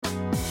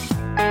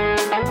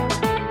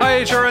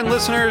HRN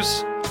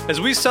listeners.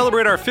 As we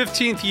celebrate our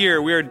 15th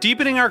year, we are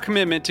deepening our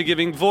commitment to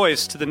giving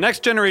voice to the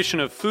next generation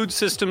of food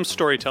systems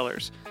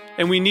storytellers,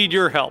 and we need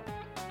your help.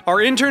 Our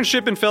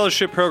internship and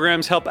fellowship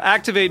programs help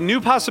activate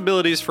new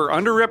possibilities for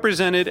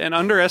underrepresented and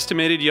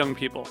underestimated young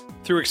people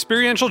through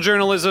experiential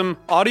journalism,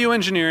 audio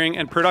engineering,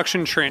 and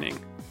production training.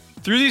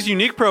 Through these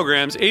unique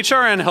programs,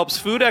 HRN helps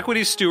food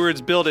equity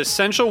stewards build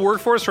essential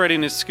workforce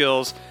readiness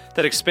skills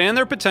that expand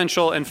their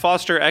potential and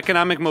foster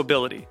economic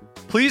mobility.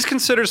 Please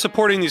consider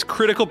supporting these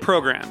critical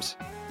programs.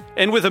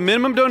 And with a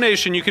minimum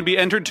donation, you can be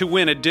entered to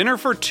win a dinner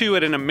for two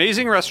at an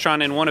amazing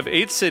restaurant in one of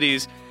 8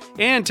 cities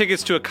and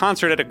tickets to a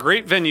concert at a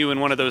great venue in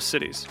one of those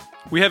cities.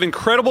 We have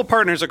incredible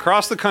partners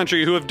across the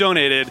country who have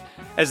donated,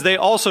 as they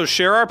also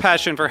share our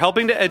passion for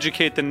helping to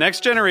educate the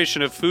next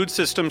generation of food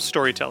systems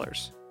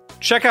storytellers.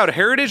 Check out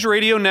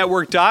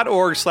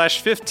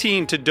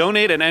heritageradionetwork.org/15 to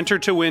donate and enter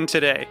to win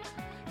today.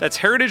 That's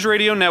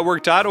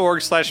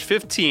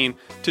heritageradionetwork.org/15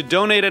 to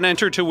donate and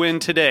enter to win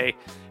today.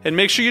 And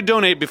make sure you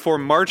donate before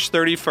March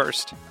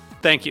 31st.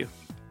 Thank you.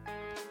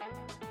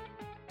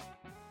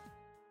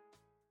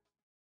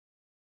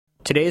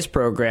 Today's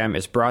program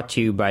is brought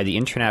to you by the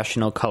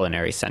International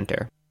Culinary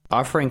Center,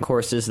 offering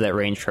courses that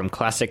range from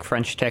classic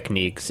French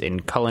techniques in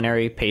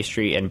culinary,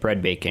 pastry, and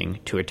bread baking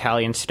to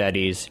Italian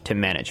studies to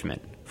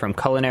management, from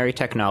culinary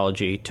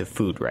technology to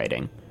food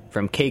writing,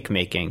 from cake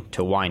making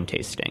to wine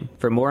tasting.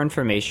 For more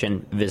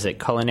information, visit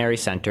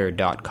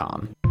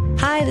culinarycenter.com.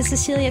 Hi, this is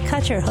Celia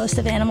Kutcher, host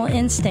of Animal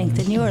Instinct,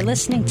 and you are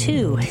listening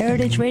to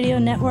Heritage Radio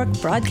Network,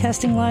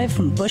 broadcasting live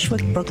from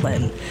Bushwick,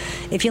 Brooklyn.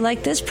 If you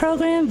like this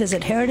program,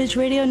 visit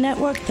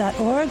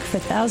heritageradionetwork.org for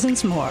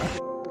thousands more.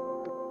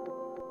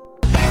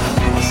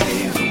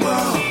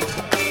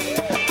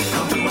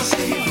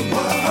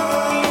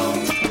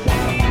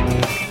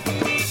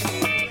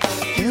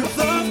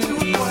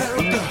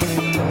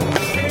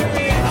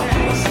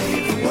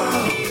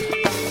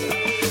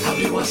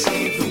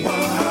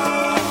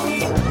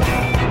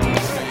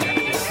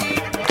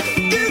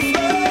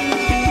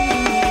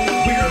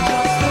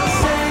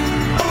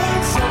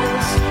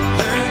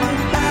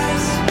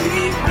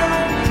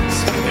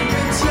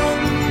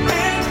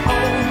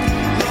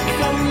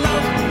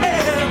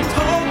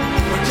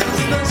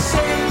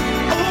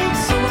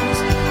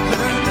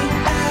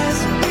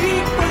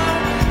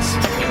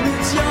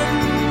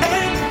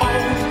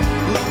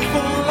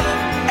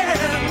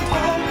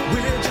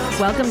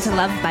 Welcome to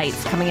Love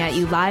Bites, coming at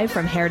you live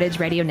from Heritage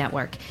Radio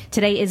Network.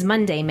 Today is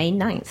Monday, May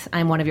 9th.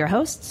 I'm one of your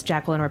hosts,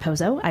 Jacqueline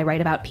Raposo. I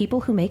write about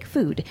people who make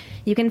food.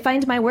 You can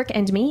find my work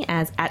and me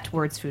as at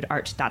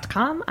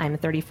wordsfoodart.com. I'm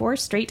 34,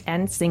 straight,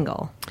 and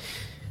single.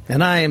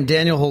 And I am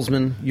Daniel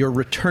Holzman, your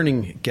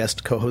returning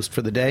guest co-host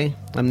for the day.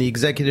 I'm the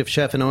executive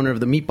chef and owner of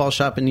the Meatball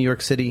Shop in New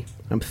York City.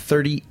 I'm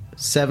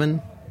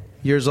 37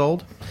 years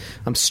old.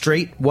 I'm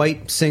straight,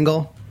 white,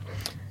 single.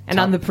 And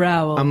on the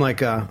prowl. I'm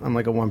like a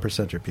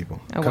 1%er,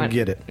 people. Come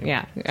get it.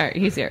 Yeah. All right,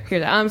 he's here.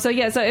 So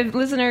if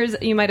listeners,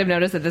 you might have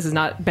noticed that this is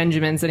not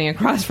Benjamin sitting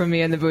across from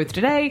me in the booth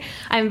today.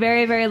 I'm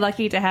very, very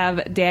lucky to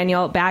have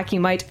Daniel back. You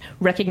might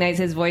recognize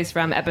his voice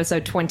from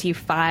episode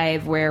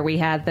 25, where we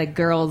had the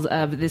girls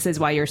of This Is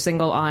Why You're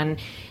Single on,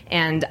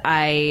 and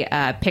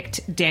I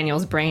picked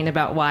Daniel's brain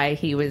about why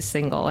he was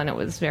single, and it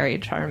was very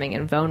charming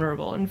and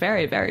vulnerable and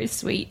very, very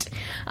sweet.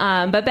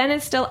 But Ben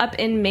is still up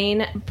in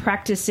Maine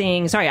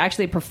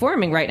actually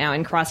performing right now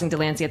in Crossing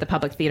Delancey at the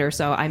Public Theater,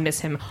 so I miss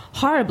him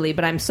horribly,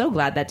 but I'm so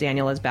glad that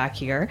Daniel is back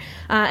here.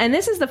 And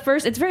this is the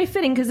first, it's very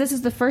fitting because this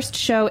is the first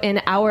show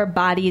in Our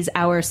Bodies,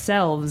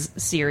 Ourselves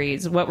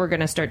series, what we're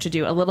going to start to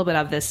do a little bit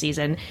of this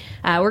season.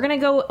 We're going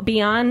to go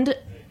beyond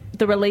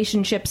the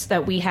relationships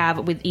that we have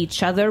with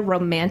each other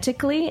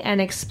romantically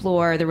and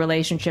explore the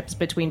relationships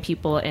between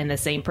people in the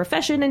same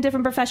profession and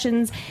different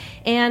professions,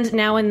 and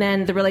now and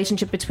then the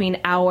relationship between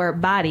our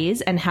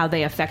bodies and how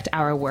they affect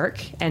our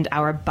work, and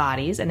our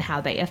bodies and how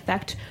they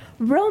affect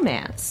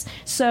romance.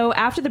 So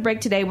after the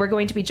break today, we're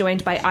going to be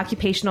joined by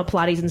occupational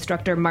Pilates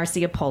instructor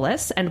Marcia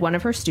Polas and one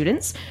of her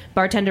students,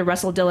 bartender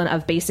Russell Dillon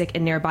of Basic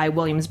in nearby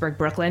Williamsburg,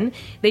 Brooklyn.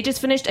 They just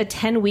finished a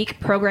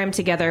 10-week program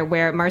together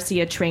where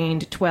Marcia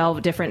trained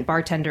 12 different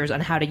bartenders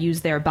on how to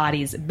use their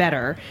bodies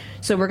better.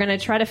 So we're going to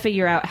try to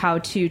figure out how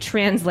to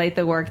translate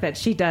the work that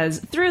she does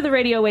through the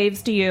radio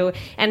waves to you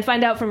and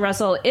find out from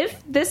Russell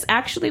if this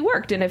actually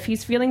worked and if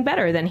he's feeling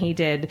better than he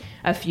did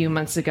a few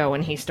months ago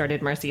when he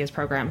started Marcia's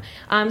program.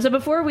 So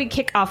before we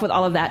kick off with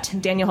all of that,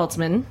 Daniel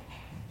Holtzman,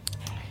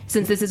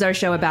 since this is our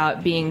show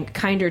about being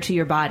kinder to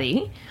your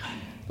body,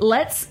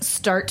 let's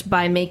start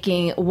by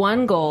making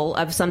one goal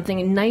of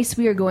something nice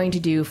we are going to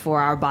do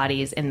for our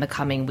bodies in the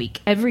coming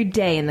week. Every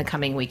day in the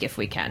coming week, if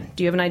we can.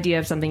 Do you have an idea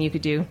of something you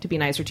could do to be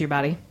nicer to your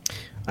body?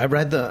 I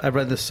ride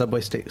the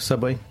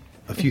subway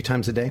a few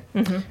times a day,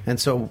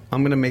 and so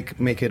I'm going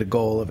to make it a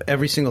goal of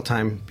every single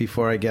time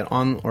before I get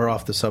on or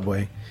off the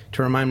subway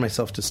to remind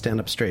myself to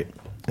stand up straight,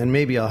 and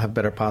maybe I'll have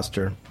better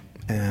posture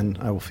and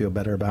I will feel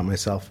better about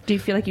myself. Do you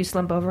feel like you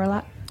slump over a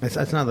lot?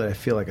 It's not that I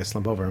feel like I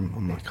slump over.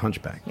 I'm like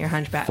hunchback. You're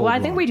hunchback. Full Well, I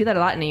think blown. we do that a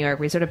lot in New York.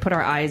 We sort of put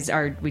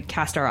we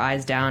cast our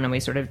eyes down, and we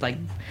sort of like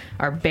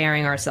are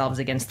bearing ourselves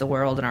against the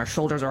world, and our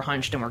shoulders are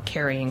hunched, and we're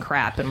carrying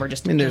crap, and we're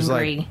just There's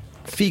angry. like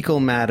fecal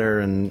matter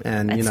and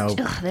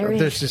there is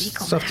there's just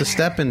fecal stuff to matter.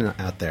 step in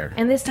out there.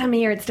 And this time of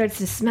year, it starts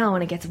to smell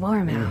when it gets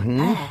warm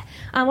out.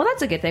 Well,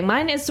 that's a good thing.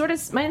 Mine's sort of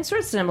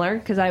similar,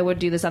 because I would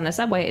do this on the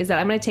subway. Is that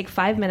I'm going to take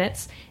 5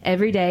 minutes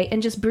every day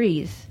and just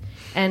breathe,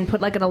 and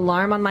put like an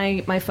alarm on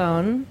my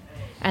phone,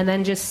 and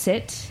then just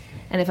sit.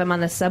 And if I'm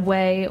on the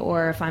subway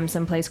or if I'm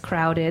someplace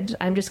crowded,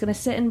 I'm just going to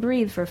sit and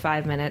breathe for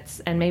 5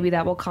 minutes, and maybe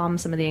that will calm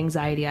some of the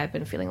anxiety I've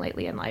been feeling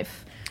lately in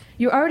life.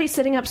 You're already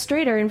sitting up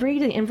straighter and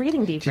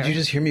breathing deeper. Did you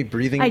just hear me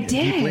breathing I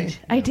deeply? did.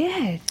 I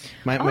did.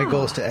 My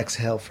goal is to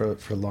exhale for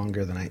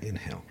longer than I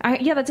inhale.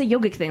 Yeah, that's a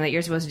yogic thing that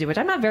you're supposed to do, which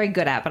I'm not very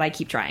good at, but I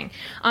keep trying.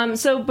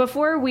 So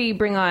before we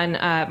bring on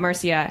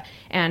Marcia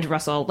and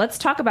Russell, let's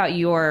talk about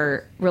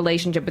your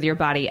relationship with your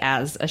body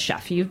as a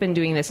chef. You've been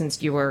doing this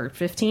since you were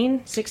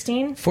 15,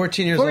 16?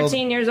 14 years old.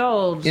 14 years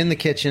old. In the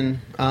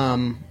kitchen.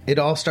 It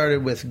all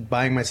started with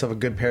buying myself a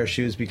good pair of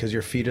shoes, because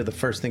your feet are the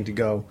first thing to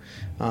go,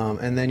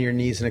 and then your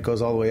knees, and it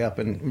goes all the way up.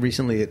 And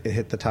recently it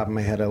hit the top of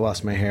my head. I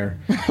lost my hair.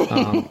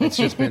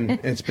 It's been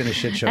a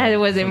shit show. That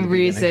was from in the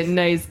recent. beginning.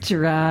 Nice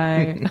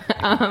try.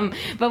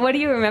 But what do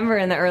you remember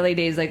in the early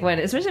days, like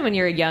especially when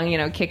you're a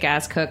young,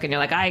 kick-ass cook, and you're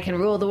like, I can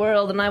rule the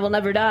world and I will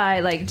never die.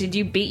 Like, did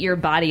you beat your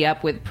body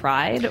up with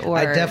pride? Or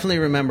I definitely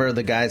remember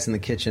the guys in the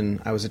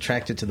kitchen. I was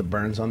attracted to the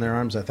burns on their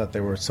arms. I thought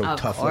they were so Of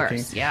tough course,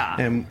 looking. yeah.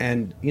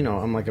 And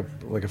I'm like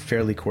a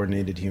fairly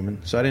coordinated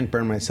human, so I didn't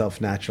burn myself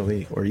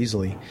naturally or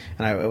easily.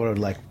 And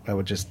I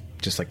would just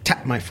like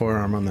tap my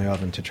forearm on the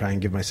oven to try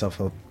and give myself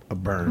a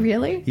burn.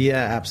 Really? Yeah,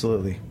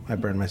 absolutely. I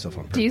burned myself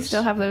on purpose. Do you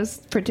still have those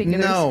particular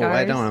No, scars?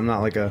 I don't.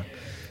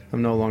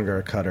 I'm no longer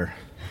a cutter.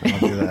 I don't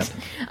do that.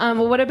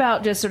 Well, what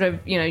about just sort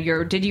of,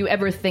 did you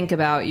ever think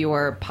about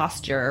your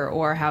posture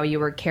or how you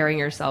were carrying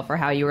yourself or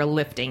how you were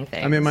lifting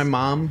things? I mean, my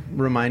mom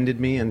reminded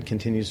me and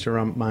continues to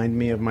remind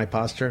me of my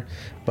posture,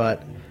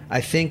 but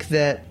I think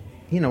that,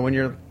 when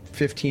you're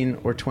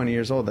 15 or 20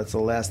 years old, that's the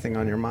last thing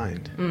on your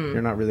mind.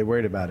 You're not really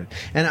worried about it.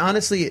 And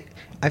honestly,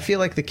 I feel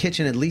like the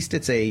kitchen, at least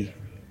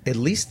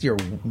you're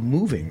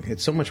moving.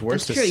 It's so much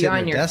worse That's to true. sit You're at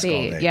on a your desk all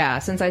feet. day. Yeah.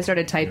 Since I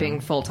started typing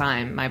full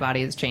time, my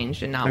body has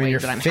changed in not I mean, your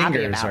ways that I'm happy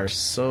fingers about. are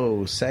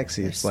so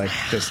sexy. It's like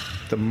just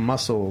the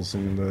muscles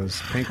and those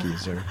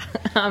pinkies are.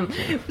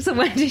 So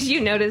when did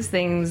you notice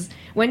things?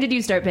 When did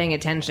you start paying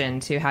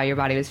attention to how your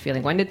body was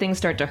feeling? When did things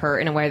start to hurt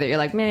in a way that you're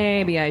like,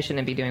 maybe I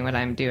shouldn't be doing what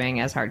I'm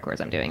doing as hardcore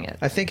as I'm doing it?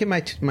 I think in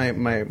my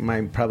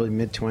probably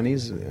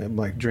mid-20s,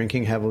 like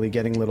drinking heavily,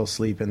 getting little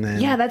sleep, and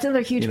then Yeah, that's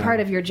another huge part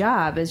of your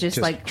job is just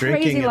like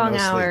drinking crazy and long no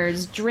sleep.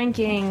 hours,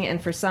 drinking,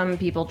 and for some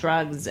people,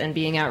 drugs, and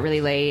being out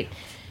really late,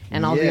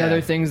 and all the Yeah.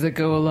 other things that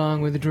go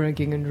along with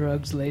drinking and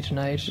drugs late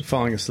night.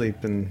 falling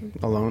asleep and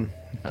alone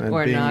and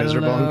Or being not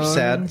miserable alone.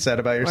 and sad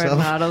about Or yourself.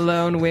 not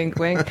alone, wink,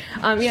 wink.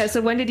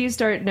 So when did you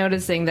start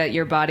noticing that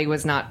your body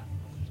was not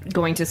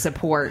going to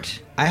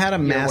support? I had a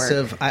your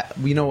massive. work?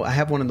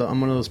 I'm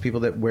one of those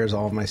people that wears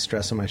all of my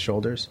stress on my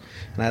shoulders,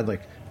 and I had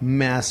like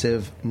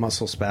massive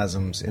muscle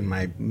spasms in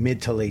my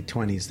mid to late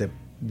 20s that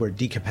were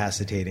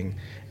decapacitating.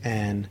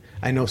 And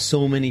I know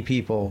so many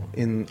people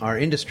in our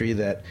industry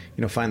that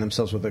find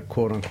themselves with a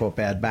quote unquote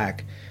bad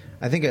back.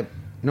 I think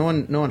no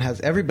one has.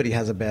 Everybody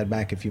has a bad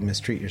back if you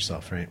mistreat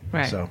yourself, right?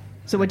 Right. So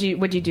what'd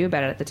you do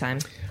about it at the time?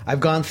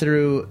 I've gone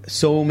through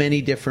so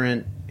many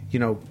different,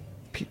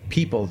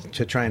 people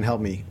to try and help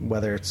me,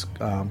 whether it's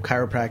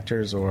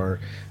chiropractors or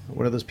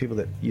what are those people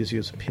that use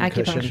a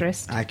pincushion?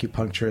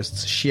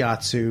 Acupuncturists,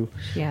 shiatsu,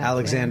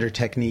 Alexander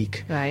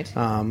technique, right?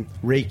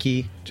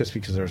 Reiki, just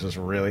because there was this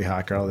really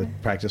hot girl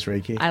that practiced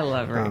Reiki. I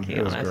love Reiki.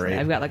 It was honestly. great.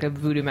 I've got like a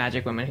voodoo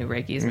magic woman who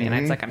Reikis me, and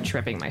it's like I'm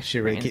tripping my She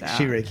brains out.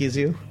 Reikis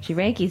you? She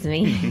Reikis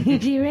me.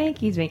 She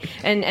Reikis me.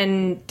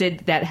 And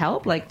did that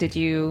help? Like, did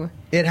you?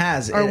 It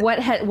has. Or what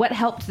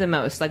helped the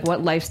most? Like,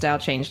 what lifestyle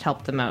change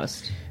helped the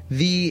most?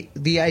 The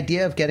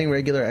idea of getting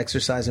regular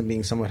exercise and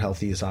being somewhat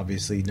healthy is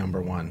obviously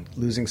number one.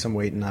 Losing some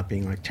weight and not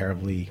being like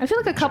terribly. I feel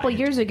like a couple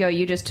years ago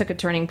you just took a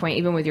turning point,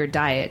 even with your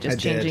diet, just I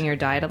changing did. your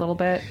diet a little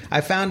bit.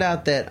 I found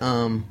out that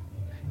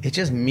it's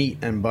just meat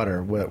and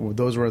butter.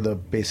 Those were the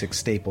basic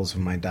staples of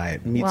my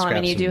diet. Meat, Well,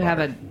 I mean, scraps, you and do have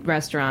butter. a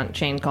restaurant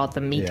chain called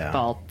the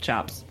Meatball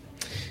Chops,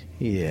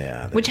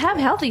 Yeah, which have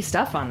healthy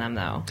stuff on them,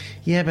 though.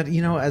 yeah, but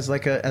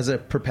as a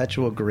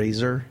perpetual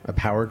grazer, a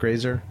power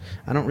grazer,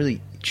 I don't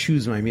really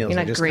choose my meals. You're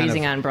not I just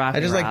grazing on broccoli,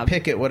 I just Rob. like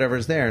pick at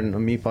whatever's there, and a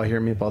meatball here,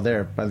 meatball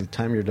there. By the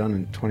time you're done,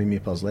 and 20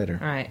 meatballs later.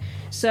 All right.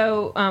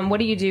 So, what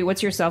do you do?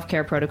 What's your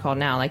self-care protocol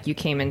now? Like, you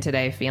came in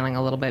today feeling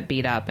a little bit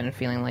beat up and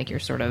feeling like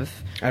you're sort of.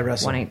 I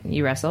wrestle.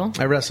 You wrestle?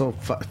 I wrestle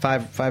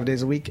five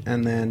days a week,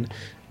 and then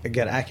I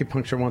get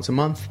acupuncture once a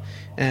month,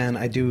 and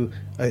I do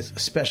a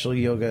special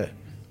yoga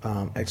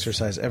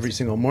exercise every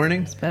single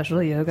morning.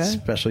 Special yoga?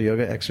 Special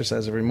yoga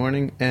exercise every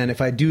morning. And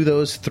if I do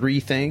those three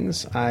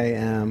things,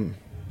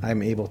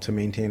 I'm able to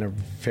maintain a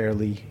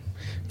fairly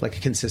like a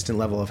consistent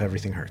level of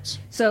everything hurts.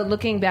 So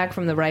looking back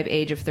from the ripe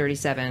age of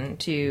 37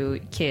 to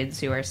kids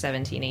who are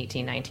 17,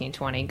 18, 19,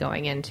 20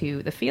 going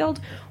into the field,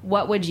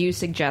 what would you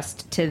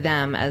suggest to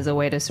them as a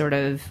way to sort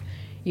of,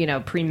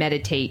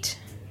 premeditate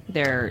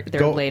their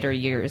later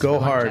years? Go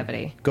for hard.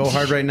 longevity? Go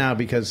hard right now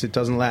because it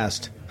doesn't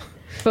last.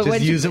 But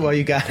just use it while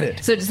you got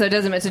it. So it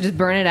doesn't. So just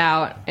burn it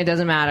out. It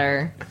doesn't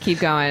matter. Keep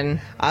going.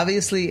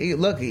 Obviously,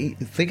 look.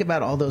 Think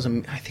about all those.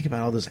 I think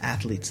about all those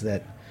athletes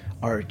that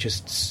are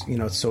just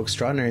it's so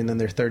extraordinary, and then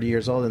they're 30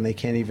 years old and they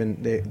can't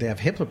even. They have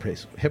hip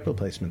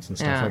replacements and stuff.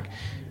 Yeah. Like,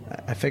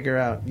 I figure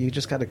out you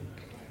just got to.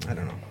 I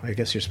don't know. I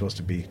guess you're supposed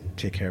to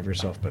take care of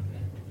yourself, but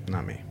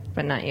not me.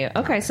 But not you.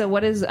 Okay. So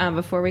what is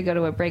before we go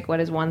to a break?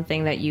 What is one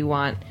thing that you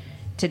want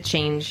to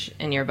change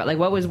in your, but like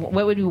what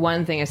would be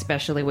one thing,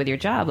 especially with your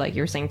job? Like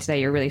you were saying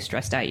today, you're really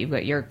stressed out.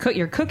 You're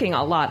cooking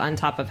a lot on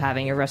top of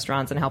having your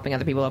restaurants and helping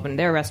other people open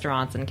their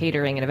restaurants and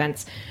catering and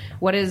events.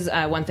 What is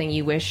one thing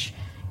you wish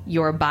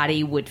your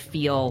body would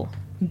feel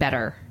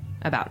better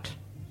about?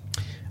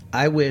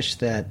 I wish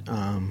that,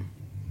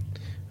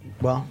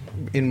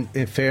 in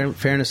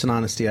fairness and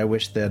honesty, I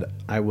wish that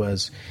I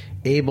was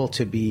able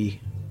to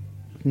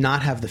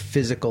not have the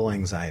physical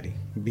anxiety,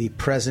 be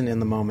present in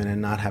the moment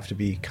and not have to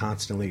be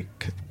constantly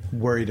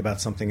worried about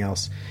something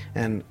else.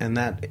 And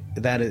that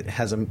it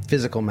has a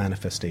physical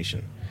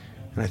manifestation.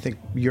 And I think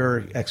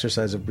your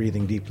exercise of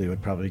breathing deeply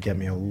would probably get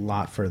me a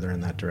lot further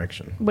in that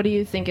direction. What do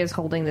you think is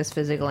holding this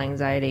physical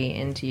anxiety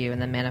into you and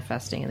then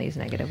manifesting in these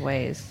negative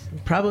ways?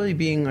 Probably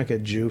being like a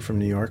Jew from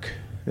New York.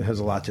 It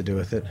has a lot to do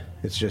with it.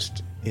 It's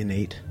just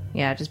innate.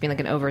 Yeah, just being like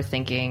an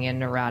overthinking and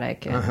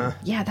neurotic. And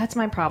yeah, that's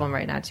my problem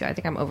right now too. I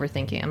think I'm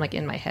overthinking. I'm like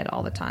in my head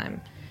all the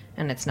time,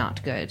 and it's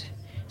not good.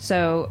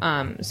 So,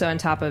 on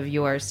top of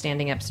your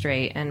standing up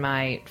straight and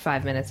my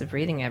 5 minutes of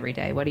breathing every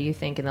day, what do you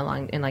think in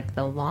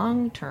the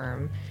long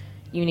term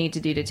you need to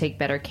do to take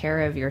better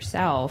care of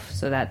yourself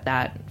so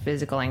that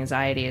physical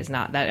anxiety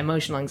that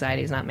emotional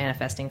anxiety is not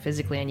manifesting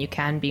physically, and you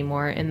can be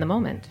more in the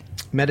moment?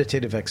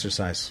 Meditative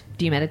exercise.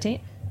 Do you meditate?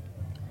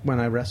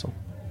 When I wrestle.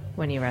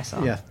 When you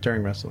wrestle? Yeah,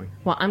 during wrestling.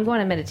 Well, I'm going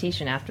to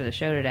meditation after the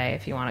show today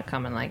if you want to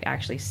come and like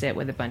actually sit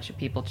with a bunch of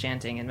people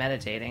chanting and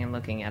meditating and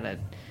looking at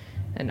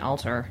an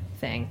altar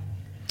thing.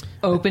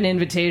 Open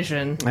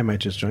invitation. I might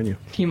just join you.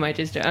 You might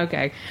just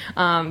okay.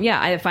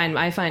 I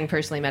find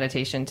personally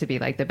meditation to be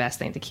like the best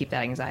thing to keep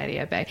that anxiety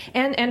at bay.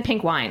 And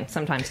pink wine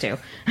sometimes too,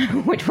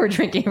 which we're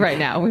drinking right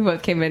now. We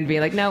both came in and be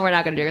like, no, we're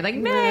not going to drink. Like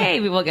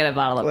maybe we'll get a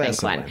bottle of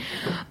pink wine.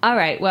 All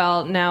right.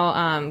 Well,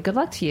 now good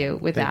luck to you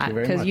with that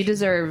because you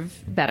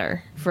deserve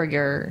better for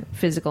your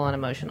physical and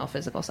emotional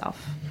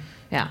self.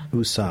 Yeah.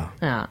 USA.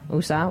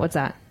 USA. What's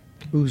that?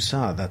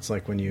 USA. That's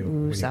like when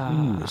you USA.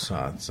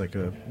 It's like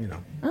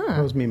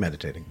that was me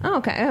meditating. Oh,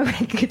 okay. All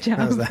right. Good job.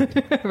 How's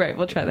that? Right.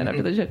 We'll try that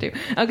after the show too.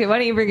 Okay. Why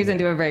don't you bring us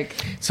into a break?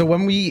 So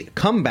when we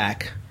come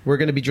back, we're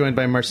going to be joined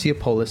by Marcia,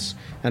 Polas,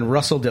 and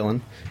Russell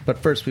Dillon. But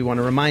first, we want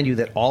to remind you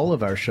that all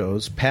of our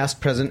shows, past,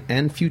 present,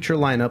 and future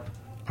lineup,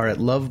 are at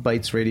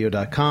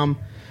lovebitesradio.com,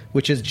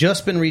 which has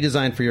just been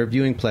redesigned for your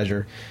viewing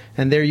pleasure.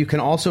 And there you can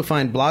also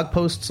find blog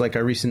posts like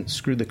our recent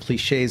Screw the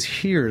Cliches,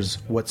 Here's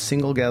What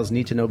Single Gals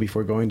Need to Know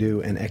Before Going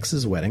to an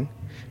Ex's Wedding,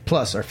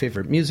 plus our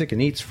favorite music and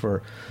eats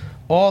for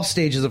all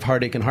stages of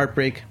heartache and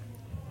heartbreak.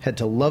 Head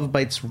to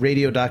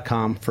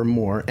lovebitesradio.com for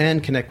more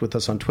and connect with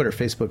us on Twitter,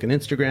 Facebook, and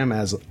Instagram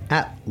as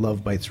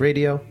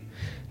 @lovebitesradio.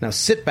 Now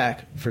sit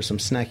back for some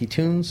snacky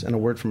tunes and a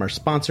word from our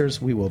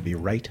sponsors. We will be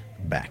right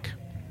back.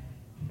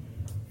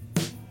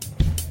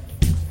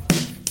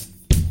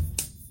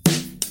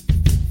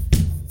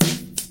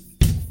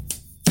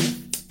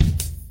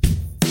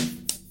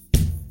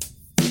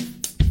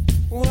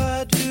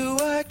 Why do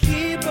I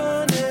keep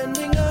on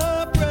ending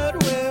up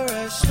right where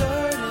I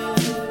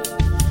started?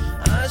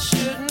 I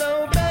should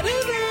know better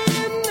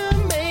than to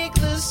make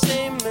the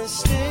same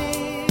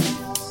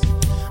mistakes.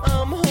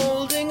 I'm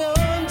holding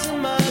on to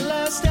my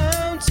last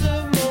ounce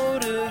of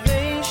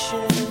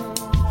motivation.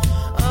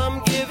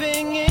 I'm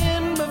giving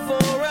in before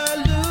I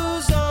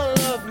lose all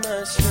of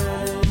my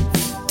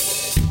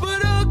strength.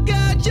 But oh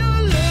God, you're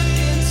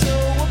looking so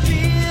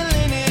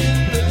appealing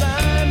in the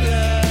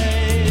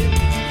limelight.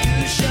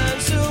 You shine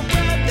so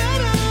bright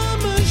that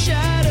I'm a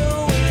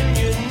shadow in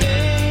your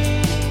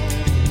name.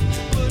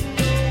 But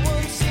no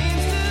one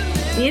seems to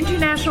The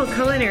International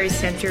Culinary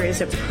Center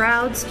is a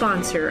proud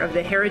sponsor of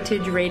the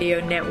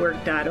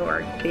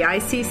heritageradionetwork.org. The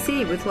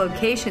ICC, with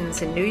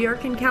locations in New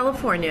York and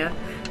California,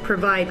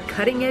 provide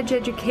cutting-edge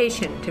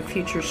education to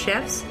future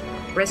chefs,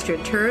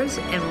 restaurateurs,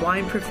 and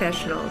wine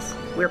professionals.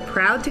 We're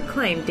proud to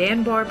claim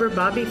Dan Barber,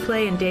 Bobby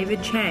Flay, and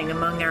David Chang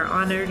among our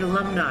honored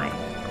alumni.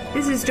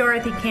 This is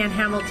Dorothy Can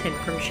Hamilton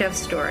from Chef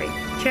Story.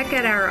 Check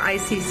out our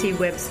ICC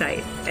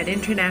website at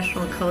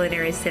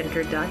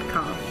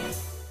internationalculinarycenter.com.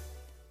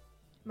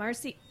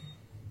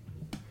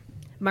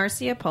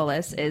 Marcia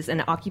Polas is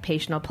an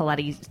occupational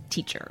Pilates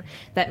teacher.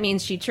 That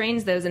means she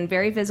trains those in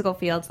very physical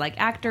fields like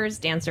actors,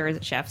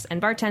 dancers, chefs, and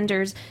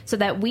bartenders so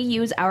that we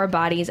use our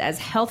bodies as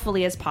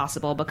healthfully as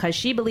possible because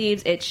she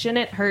believes it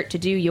shouldn't hurt to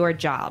do your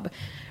job.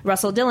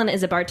 Russell Dillon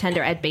is a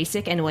bartender at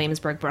Basic in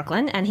Williamsburg,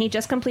 Brooklyn, and he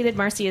just completed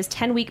Marcia's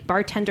 10-week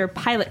bartender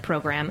pilot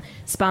program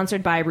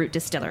sponsored by Root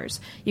Distillers.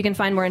 You can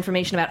find more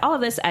information about all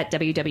of this at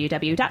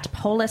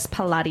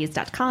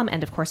www.polaspilates.com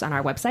and, of course, on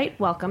our website.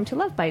 Welcome to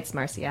Love Bites,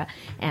 Marcia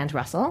and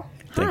Russell.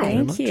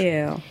 Thank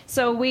you.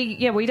 So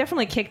we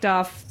definitely kicked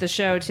off the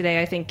show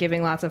today, I think,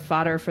 giving lots of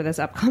fodder for this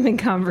upcoming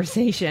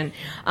conversation.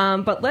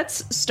 But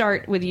let's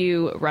start with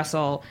you,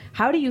 Russell.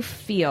 How do you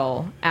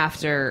feel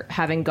after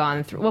having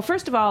gone through... Well,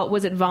 first of all,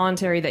 was it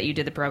voluntary that you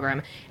did the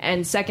program?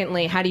 And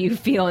secondly, how do you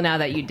feel now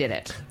that you did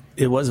it?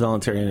 It was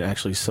voluntary, and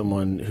actually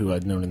someone who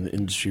I'd known in the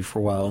industry for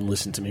a while and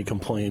listened to me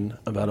complain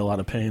about a lot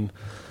of pain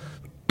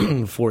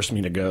forced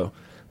me to go.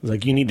 It was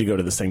like, you need to go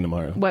to this thing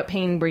tomorrow. What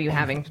pain were you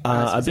having?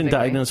 I've been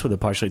diagnosed with a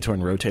partially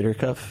torn rotator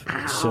cuff.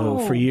 Ow. So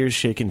for years,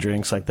 shaking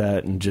drinks like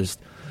that and just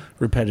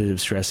repetitive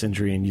stress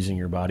injury and using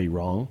your body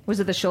wrong. Was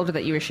it the shoulder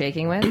that you were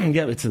shaking with?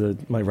 Yeah, it's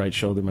my right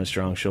shoulder, my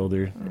strong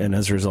shoulder. And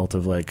as a result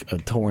of like a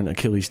torn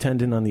Achilles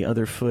tendon on the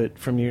other foot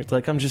from years,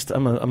 like I'm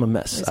a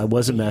mess. I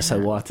was a mess. I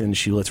walked in,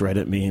 she looked right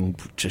at me and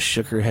just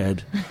shook her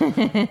head. Took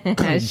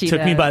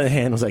me by the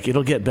hand, was like,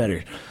 it'll get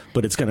better,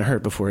 but it's going to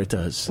hurt before it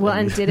does. Well,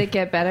 and did it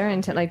get better?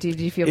 And did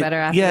you feel better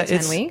after the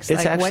 10 weeks?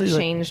 It's what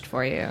changed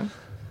for you?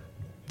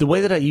 The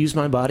way that I use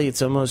my body,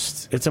 it's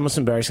almost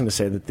embarrassing to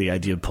say that the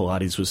idea of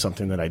Pilates was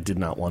something that I did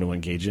not want to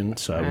engage in.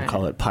 So I would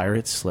call it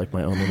pirates, like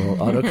my own little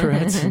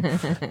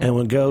autocorrect, and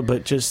would go.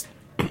 But just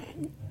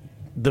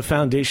the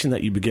foundation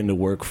that you begin to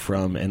work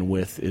from and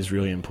with is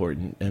really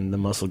important, and the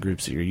muscle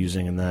groups that you're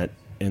using in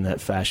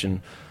that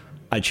fashion,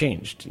 I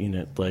changed. And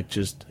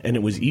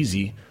it was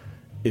easy.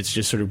 It's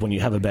just sort of when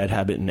you have a bad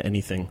habit in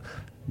anything,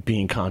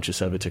 being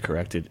conscious of it to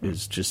correct it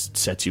is just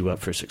sets you up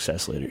for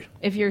success later.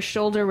 If your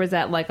shoulder was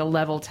at like a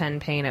level 10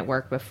 pain at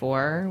work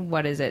before,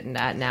 what is it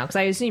at now? Because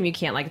I assume you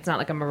can't, it's not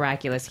like a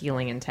miraculous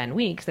healing in 10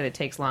 weeks, that it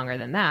takes longer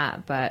than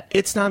that, but...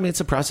 It's not, it's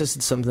a process.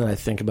 It's something that I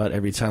think about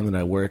every time that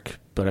I work.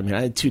 But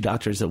I had 2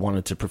 doctors that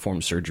wanted to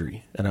perform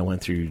surgery, and I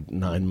went through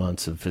 9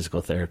 months of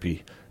physical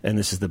therapy, and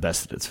this is the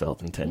best that it's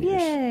felt in 10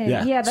 years.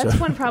 Yeah, that's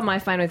one problem I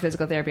find with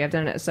physical therapy. I've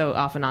done it so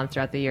off and on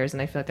throughout the years,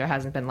 and I feel like there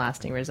hasn't been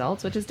lasting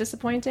results, which is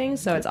disappointing.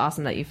 So it's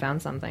awesome that you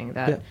found something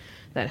that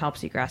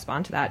helps you grasp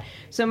onto that.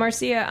 So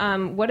Marcia,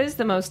 what is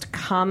the most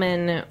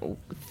common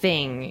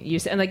thing you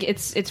say? And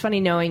it's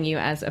funny knowing you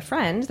as a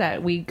friend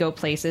that we go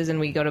places and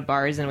we go to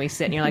bars and we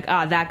sit and you're like,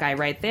 that guy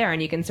right there,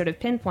 and you can sort of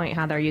pinpoint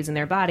how they're using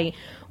their body.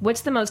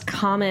 What's the most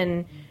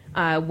common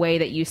way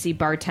that you see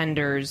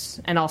bartenders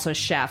and also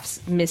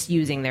chefs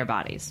misusing their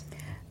bodies?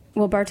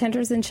 Well,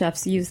 bartenders and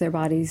chefs use their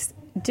bodies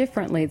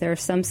differently. There are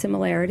some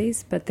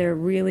similarities, but there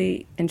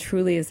really and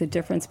truly is a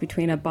difference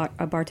between a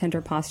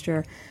bartender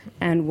posture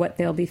and what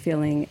they'll be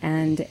feeling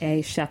and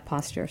a chef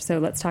posture. So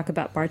let's talk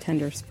about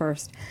bartenders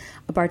first.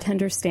 A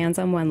bartender stands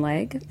on one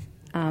leg,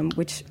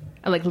 which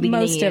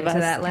most of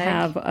us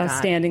have a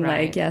standing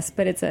leg, yes,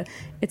 but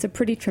it's a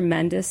pretty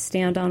tremendous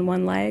stand on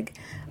one leg.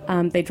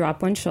 They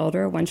drop one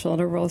shoulder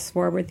rolls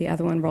forward, the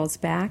other one rolls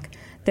back.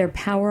 Their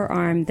power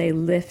arm, they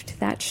lift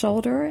that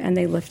shoulder, and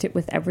they lift it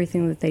with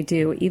everything that they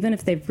do. Even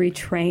if they've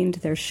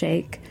retrained their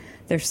shake,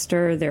 their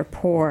stir, their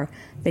pour,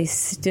 they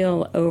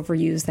still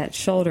overuse that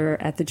shoulder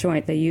at the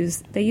joint. They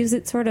use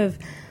it sort of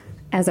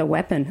as a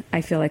weapon,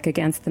 I feel like,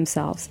 against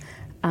themselves.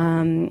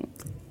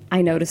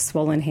 I notice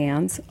swollen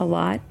hands a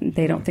lot.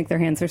 They don't think their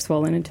hands are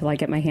swollen until I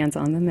get my hands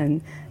on them,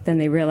 and then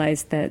they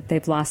realize that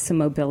they've lost some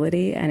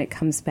mobility, and it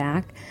comes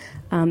back.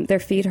 Their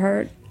feet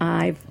hurt.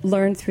 I've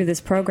learned through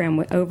this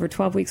program, over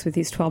 12 weeks with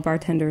these 12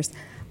 bartenders,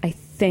 I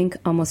think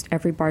almost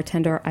every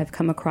bartender I've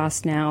come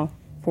across now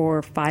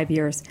for 5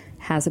 years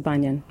has a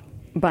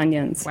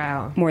bunions.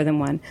 Wow. More than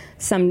one.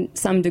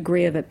 Some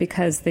degree of it,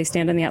 because they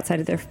stand on the outside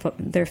of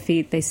their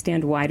feet. They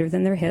stand wider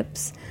than their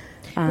hips.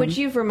 Which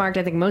you've remarked,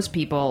 I think most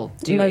people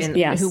do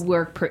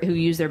who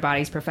use their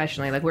bodies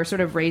professionally. We're sort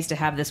of raised to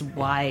have this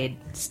wide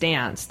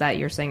stance that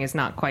you're saying is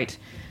not quite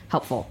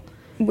helpful.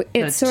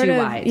 It's sort too of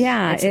wide.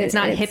 Yeah, it's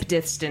not hip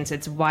distance.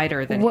 It's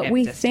wider than what hip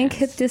we distance. think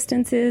hip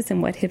distance is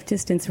and what hip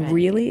distance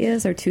really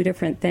is are two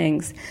different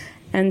things.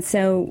 And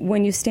so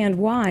when you stand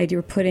wide,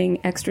 you're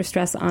putting extra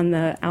stress on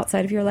the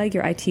outside of your leg,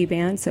 your IT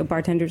band. So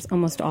bartenders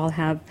almost all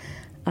have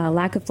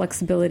lack of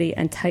flexibility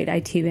and tight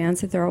IT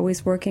bands that they're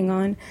always working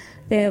on.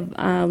 They have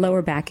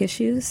lower back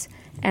issues,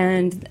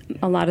 and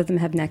a lot of them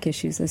have neck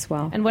issues as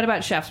well. And what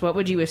about chefs? What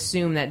would you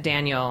assume that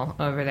Daniel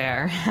over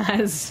there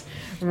has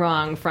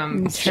wrong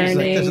from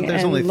turning?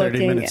 There's only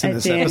 30 minutes in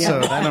this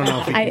episode. I don't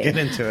know if we can get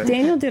into it.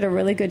 Daniel did a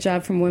really good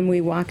job from when we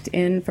walked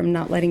in, from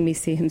not letting me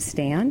see him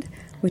stand,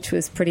 which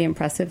was pretty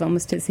impressive,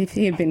 almost as if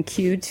he had been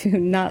cued to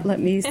not let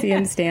me see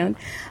him stand.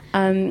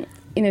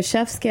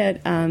 Chefs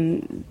get...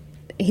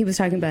 he was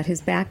talking about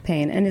his back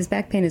pain, and his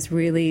back pain is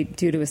really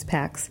due to his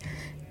pecs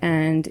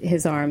and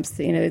his arms.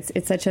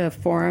 It's such a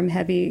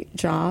forearm-heavy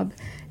job,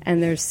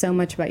 and there's so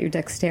much about your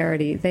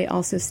dexterity. They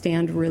also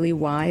stand really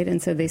wide,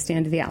 and so they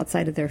stand to the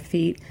outside of their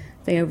feet.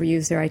 They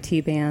overuse their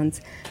IT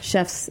bands.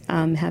 Chefs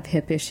have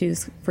hip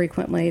issues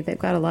frequently. They've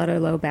got a lot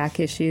of low back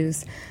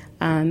issues.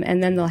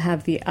 And then they'll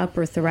have the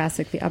upper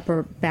thoracic, the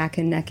upper back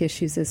and neck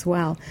issues as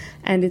well.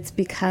 And it's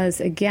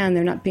because, again,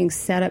 they're not being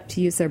set up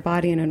to use their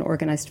body in an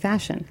organized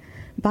fashion.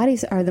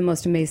 Bodies are the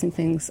most amazing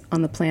things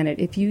on the planet.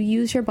 If you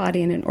use your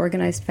body in an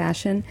organized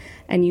fashion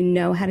and you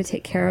know how to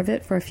take care of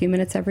it for a few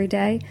minutes every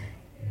day,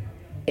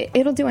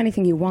 it'll do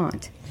anything you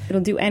want.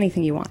 It'll do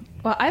anything you want.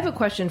 Well, I have a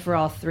question for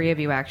all three of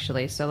you,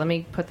 actually. So let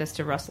me put this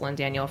to Russell and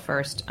Daniel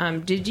first.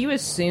 Did you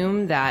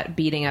assume that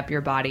beating up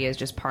your body is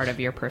just part of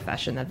your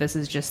profession, that this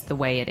is just the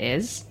way it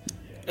is?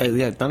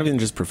 Yeah, not even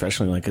just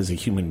professionally, like as a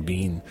human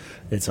being.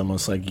 It's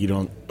almost like you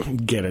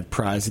don't get a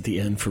prize at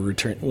the end for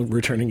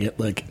returning it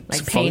like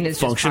pain is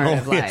functional.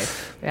 Just part of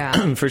life.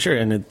 Yeah. For sure.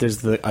 And there's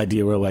the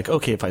idea where like,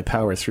 okay, if I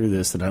power through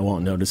this, then I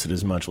won't notice it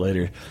as much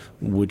later,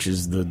 which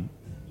is the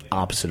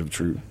opposite of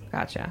true.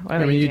 Gotcha. I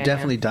mean, you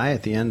definitely die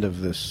at the end of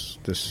this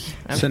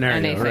scenario,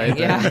 anything, right?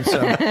 Yeah. So,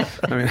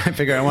 I mean, I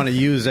figure I want to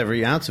use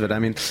every ounce of it. I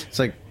mean, it's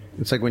like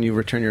when you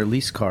return your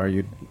lease car,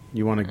 you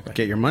want to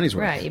get your money's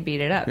worth. Right, you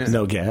beat it up. Yeah.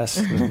 No gas.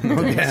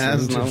 No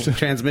gas. No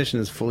transmission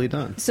is fully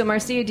done. So,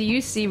 Marcia, do you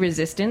see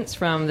resistance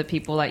from the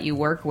people that you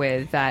work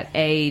with that,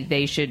 A,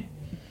 they should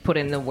put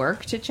in the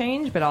work to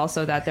change, but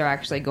also that they're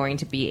actually going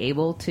to be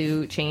able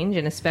to change?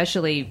 And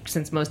especially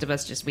since most of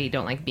us we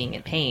don't like being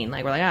in pain.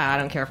 Like, we're like, I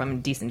don't care if I'm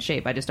in decent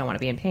shape. I just don't want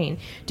to be in pain.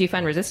 Do you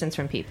find resistance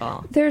from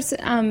people? There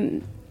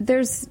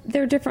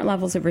are different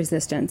levels of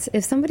resistance.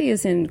 If somebody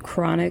is in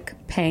chronic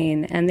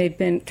pain and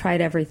they've tried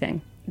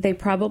everything, they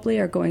probably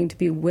are going to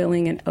be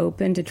willing and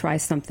open to try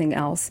something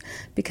else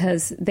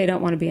because they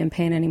don't want to be in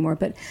pain anymore.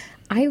 But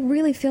I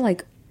really feel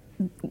like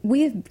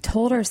we have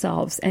told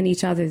ourselves and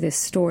each other this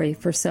story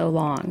for so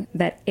long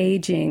that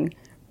aging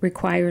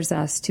requires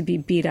us to be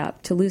beat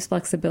up, to lose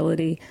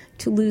flexibility,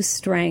 to lose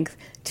strength,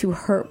 to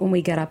hurt when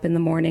we get up in the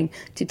morning,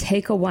 to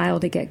take a while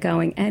to get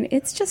going. And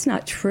it's just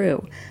not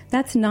true.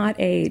 That's not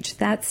age.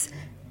 That's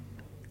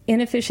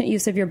inefficient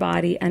use of your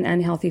body and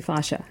unhealthy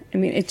fascia. I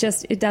mean, it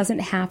doesn't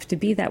have to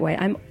be that way.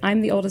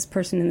 I'm the oldest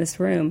person in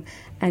this room,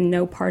 and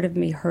no part of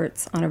me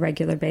hurts on a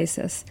regular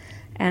basis.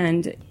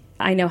 And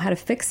I know how to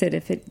fix it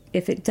if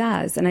it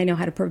does, and I know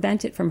how to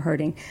prevent it from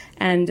hurting.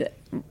 And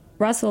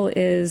Russell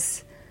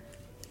is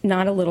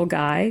not a little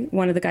guy.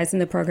 One of the guys in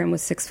the program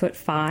was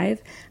 6'5".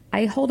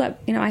 I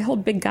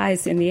hold big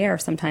guys in the air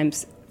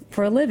sometimes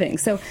for a living.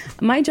 So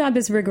my job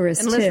is rigorous,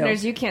 and too.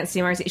 Listeners, you can't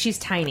see Marcia. She's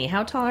tiny.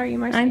 How tall are you,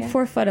 Marcia? I'm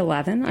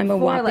 4'11". I'm a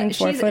whopping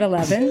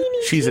 4'11".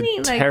 She's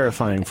a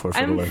terrifying 4'11".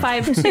 I'm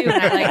 5'2", and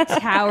I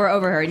tower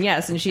over her. And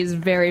yes, and she's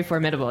very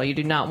formidable. You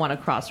do not want to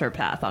cross her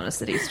path on a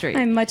city street.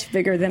 I'm much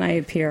bigger than I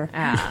appear.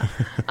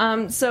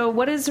 So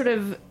what is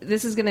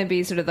this is going to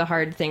be sort of the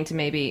hard thing to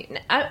maybe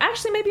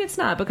maybe it's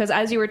not, because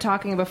as you were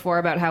talking before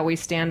about how we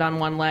stand on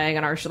one leg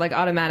and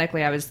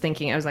automatically I was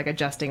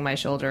adjusting my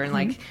shoulder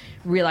and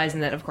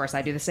realizing that of course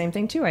I do the same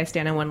thing too. I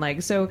stand on one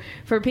leg. So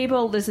for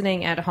people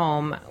listening at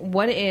home,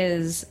 what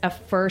is a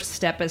first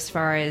step as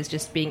far as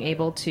just being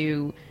able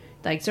to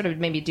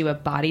maybe do a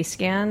body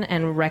scan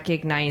and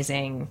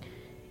recognizing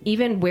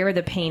even where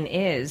the pain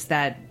is,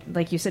 that,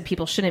 like you said,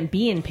 people shouldn't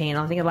be in pain.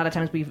 I think a lot of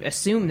times we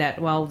assume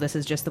that, well, this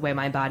is just the way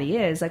my body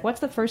is. What's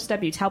the first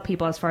step you tell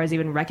people as far as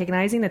even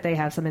recognizing that they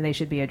have something they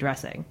should be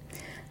addressing?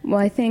 Well,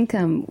 I think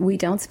we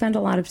don't spend a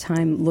lot of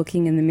time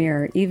looking in the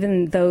mirror.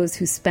 Even those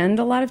who spend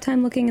a lot of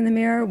time looking in the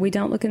mirror, we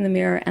don't look in the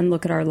mirror and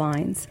look at our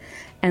lines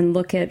and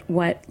look at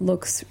what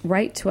looks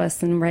right to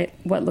us and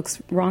what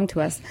looks wrong to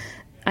us.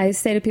 I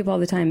say to people all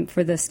the time,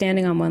 for the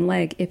standing on one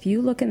leg, if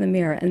you look in the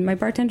mirror, and my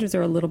bartenders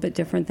are a little bit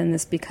different than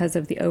this because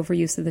of the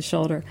overuse of the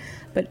shoulder,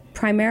 but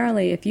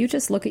primarily if you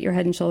just look at your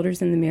head and shoulders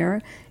in the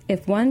mirror,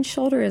 if one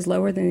shoulder is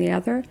lower than the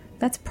other,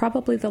 that's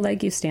probably the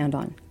leg you stand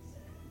on.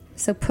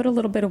 So put a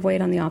little bit of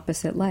weight on the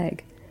opposite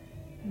leg.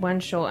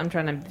 One shoulder, I'm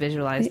trying to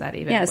visualize that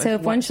even. Yeah, so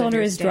if one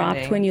shoulder is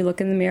dropped when you look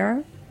in the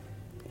mirror,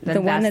 then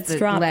the one that's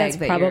dropped, that's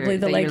probably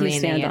the leg you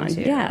stand on.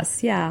 Into.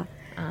 Yes, yeah.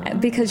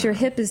 Because your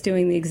hip is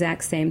doing the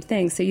exact same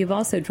thing. So you've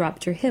also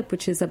dropped your hip,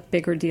 which is a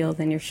bigger deal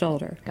than your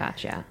shoulder.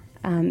 Gotcha.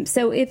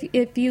 So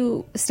if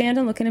you stand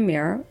and look in a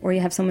mirror, or you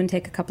have someone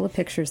take a couple of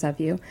pictures of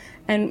you,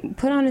 and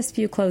put on as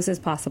few clothes as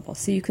possible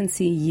so you can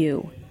see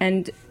you,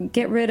 and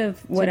get rid of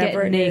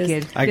whatever it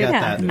naked. is. I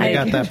got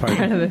that part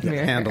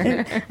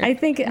handled. I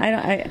think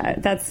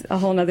that's a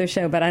whole other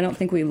show, but I don't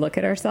think we look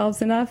at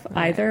ourselves enough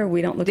either.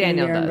 We don't look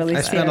Daniel in the mirror and really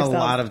I see spend ourselves. a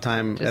lot of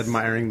time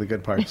admiring the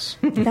good parts.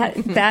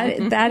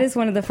 That is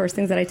one of the first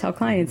things that I tell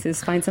clients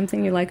is find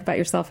something you like about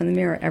yourself in the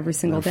mirror every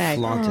single day.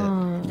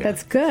 Flaunt it.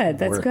 That's good.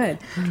 That's good.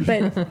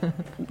 But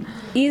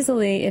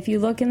easily, if you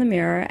look in the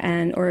mirror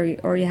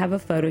or you have a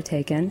photo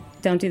taken,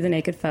 don't do the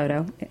naked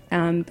photo.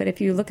 But if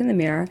you look in the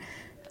mirror,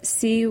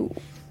 see,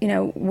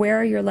 where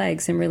are your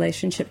legs in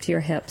relationship to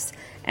your hips?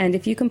 And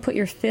if you can put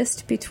your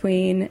fist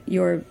between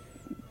your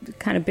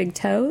kind of big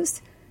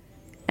toes,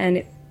 and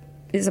it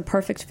is a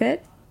perfect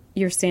fit,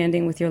 you're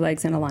standing with your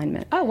legs in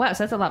alignment. Oh, wow.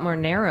 So that's a lot more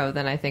narrow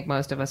than I think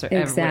most of us ever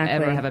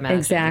have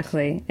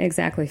imagined.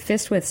 Exactly.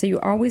 Fist width. So you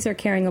always are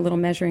carrying a little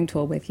measuring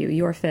tool with you,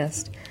 your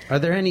fist. Are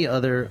there any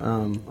other,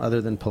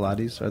 other than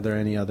Pilates, are there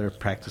any other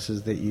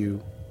practices that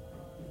you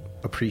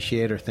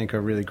appreciate or think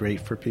are really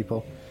great for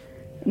people?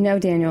 No,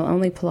 Daniel,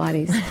 only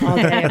Pilates all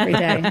day, every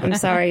day. I'm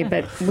sorry,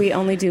 but we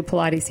only do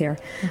Pilates here.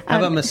 How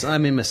about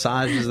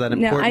massage? Is that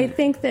important? No, I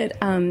think that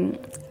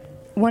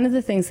one of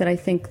the things that I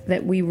think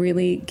that we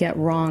really get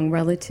wrong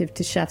relative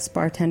to chefs,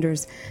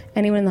 bartenders,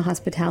 anyone in the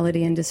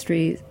hospitality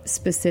industry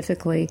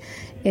specifically,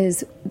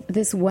 is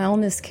this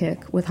wellness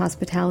kick with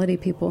hospitality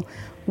people.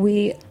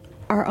 We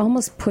are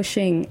almost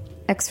pushing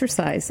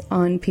exercise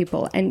on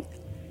people. And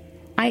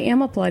I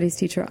am a Pilates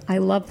teacher. I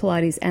love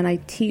Pilates, and I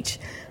teach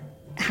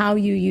how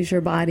you use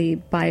your body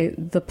by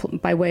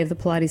way of the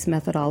Pilates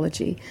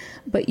methodology.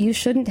 But you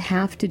shouldn't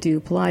have to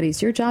do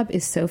Pilates. Your job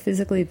is so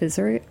physically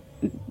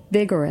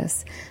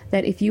vigorous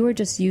that if you are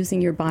just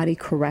using your body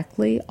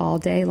correctly all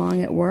day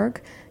long at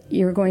work,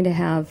 you're going to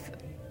have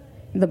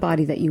the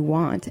body that you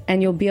want,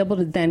 and you'll be able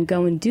to then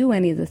go and do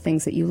any of the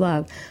things that you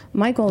love.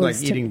 My goal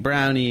is eating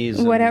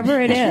brownies,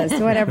 whatever it is.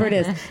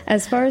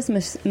 As far as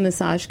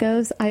massage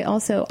goes, I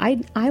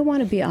want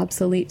to be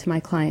obsolete to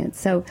my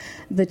clients. So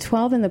the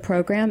 12 in the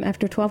program,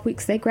 after 12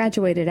 weeks, they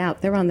graduated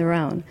out. They're on their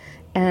own,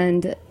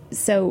 and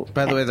so.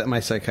 By the way, that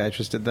my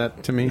psychiatrist did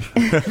that to me.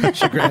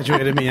 She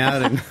graduated me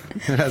out, and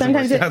it hasn't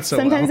worked out so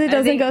sometimes well. it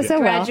doesn't go so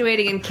well.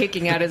 Graduating and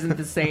kicking out isn't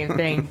the same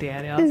thing,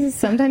 Daniel.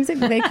 Sometimes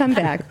they come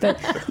back,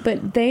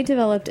 but they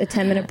developed a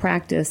 10-minute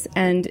practice,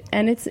 and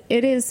it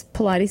is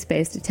Pilates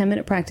based, a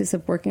 10-minute practice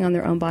of working on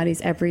their own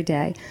bodies every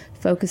day,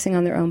 focusing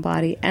on their own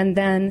body, and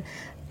then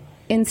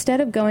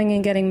instead of going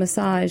and getting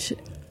massage,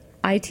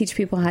 I teach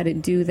people how to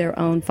do their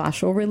own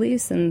fascial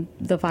release, and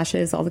the fascia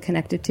is all the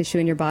connective tissue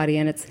in your body,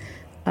 and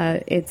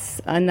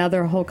it's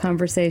another whole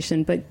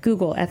conversation, but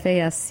Google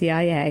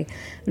FASCIA.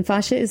 And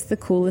fascia is the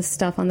coolest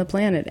stuff on the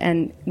planet.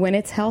 And when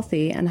it's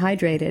healthy and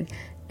hydrated,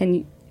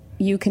 and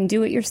you can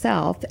do it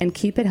yourself and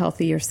keep it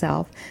healthy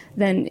yourself,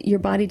 then your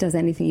body does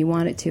anything you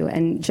want it to.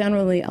 And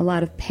generally, a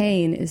lot of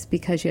pain is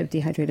because you have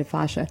dehydrated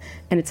fascia,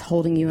 and it's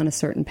holding you in a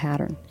certain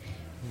pattern.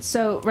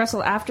 So,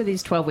 Russell, after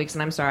these 12 weeks,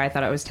 and I'm sorry, I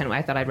thought it was 10.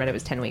 I thought I'd read it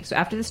was 10 weeks. So,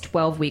 after this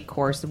 12-week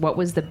course, what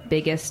was the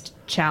biggest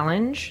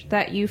challenge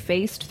that you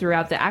faced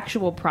throughout the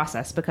actual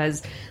process?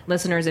 Because,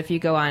 listeners, if you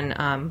go on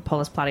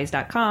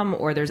polaspilates.com,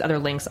 or there's other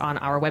links on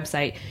our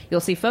website,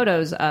 you'll see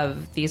photos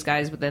of these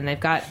guys. But then they've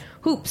got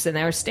hoops, and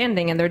they're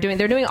standing, and they're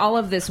doing all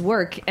of this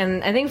work.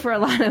 And I think for a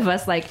lot of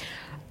us, like,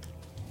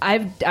 I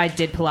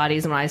did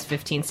Pilates when I was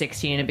 15,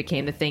 16, and it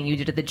became the thing you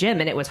did at the gym,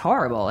 and it was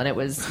horrible, and it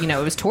was, it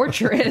was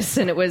torturous,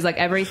 and it was like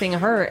everything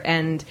hurt,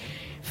 and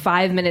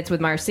 5 minutes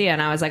with Marcia,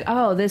 and I was like,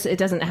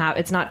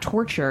 it's not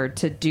torture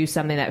to do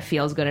something that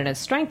feels good and is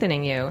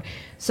strengthening you.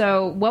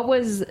 So what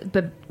was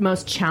the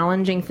most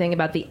challenging thing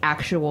about the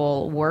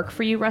actual work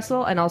for you,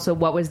 Russell, and also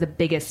what was the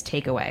biggest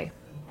takeaway?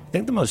 I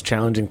think the most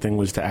challenging thing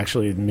was to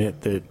actually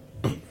admit that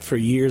for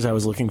years I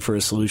was looking for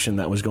a solution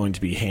that was going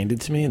to be handed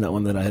to me, and that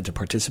one that I had to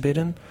participate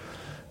in.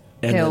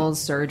 And pills,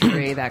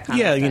 surgery, that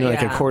kind of thing. Yeah,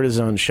 like a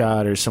cortisone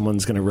shot, or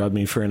someone's going to rub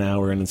me for an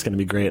hour and it's going to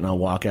be great, and I'll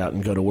walk out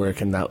and go to work,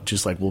 and that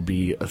just will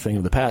be a thing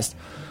of the past.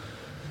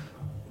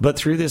 But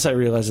through this, I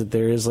realized that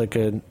there is like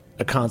a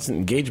constant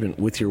engagement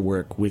with your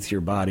work, with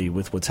your body,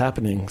 with what's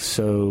happening.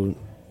 So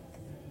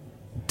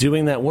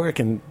doing that work,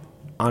 and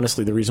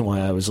honestly, the reason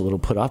why I was a little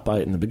put off by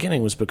it in the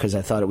beginning was because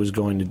I thought it was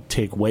going to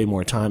take way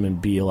more time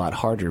and be a lot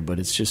harder, but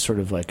it's just sort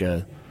of like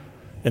an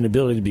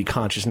ability to be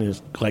conscious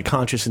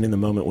and in the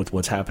moment with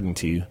what's happening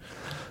to you.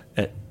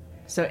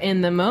 So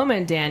in the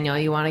moment, Daniel,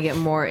 you want to get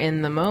more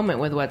in the moment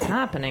with what's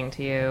happening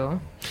to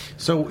you.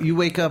 So you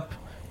wake up,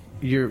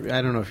 I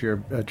don't know if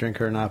you're a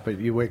drinker or not, but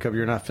you wake up,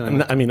 you're not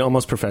feeling... I mean,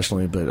 almost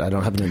professionally, but I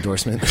don't have an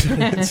endorsement. You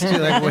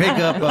wake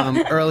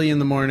up early in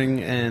the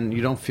morning and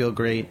you don't feel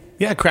great.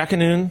 Yeah, crack a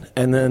noon,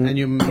 and then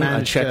you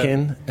manage check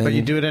in. But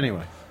you do it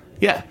anyway.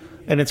 Yeah.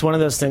 And it's one of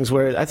those things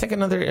where I think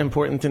another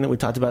important thing that we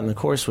talked about in the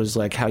course was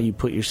like how you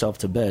put yourself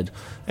to bed.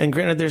 And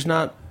granted, there's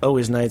not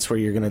always nights where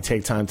you're going to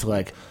take time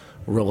to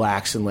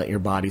relax and let your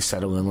body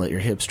settle and let your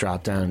hips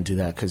drop down and do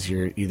that, because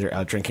you're either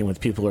out drinking with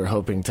people or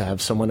hoping to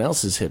have someone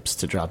else's hips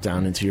to drop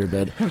down into your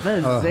bed.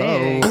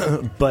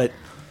 But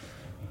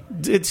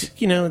it's,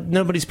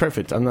 nobody's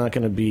perfect. I'm not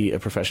going to be a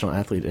professional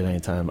athlete at any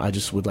time. I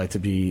just would like to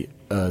be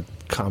a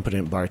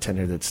competent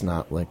bartender that's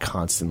not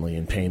constantly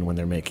in pain when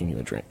they're making you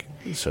a drink.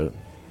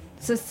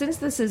 So since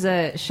this is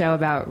a show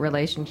about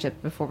relationships,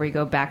 before we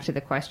go back to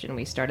the question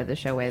we started the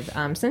show with,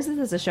 since this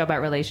is a show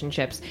about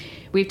relationships,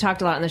 we've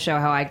talked a lot in the show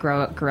how I grew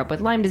up with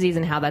Lyme disease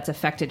and how that's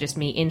affected just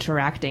me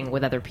interacting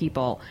with other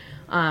people.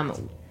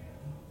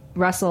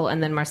 Russell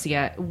and then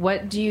Marcia,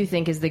 what do you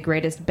think is the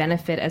greatest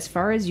benefit as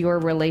far as your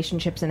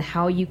relationships and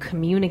how you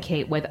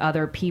communicate with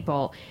other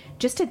people,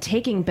 just to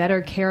taking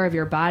better care of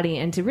your body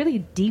and to really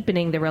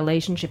deepening the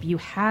relationship you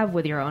have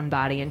with your own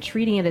body and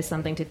treating it as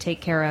something to take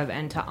care of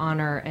and to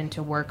honor and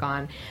to work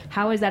on?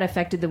 How has that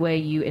affected the way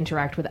you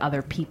interact with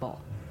other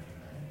people?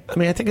 I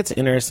mean, I think it's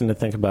interesting to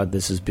think about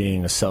this as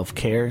being a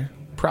self-care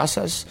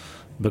process,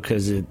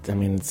 because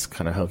it's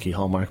kind of hokey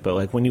Hallmark,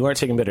 but when you are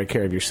taking better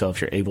care of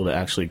yourself, you're able to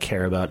actually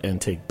care about and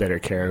take better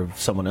care of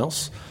someone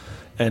else.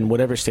 And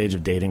whatever stage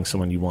of dating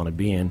someone you want to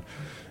be in,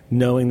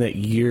 knowing that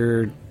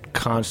you're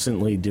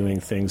constantly doing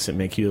things that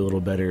make you a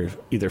little better,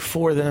 either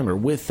for them or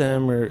with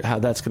them, or how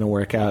that's going to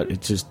work out.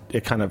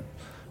 It kind of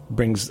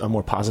brings a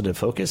more positive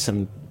focus.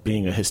 And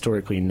being a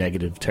historically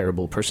negative,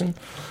 terrible person,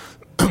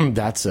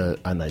 that's a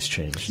nice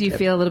change. Do you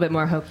feel a little bit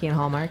more hokey and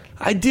Hallmark?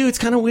 I do. It's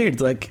kind of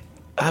weird. Like,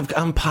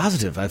 I'm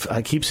positive.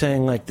 I keep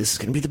saying, like, this is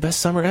going to be the best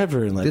summer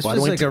ever. And like, this was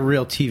like a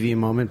real TV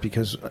moment,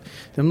 because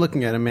I'm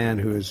looking at a man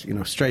who is,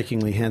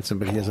 strikingly handsome,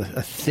 but he has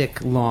a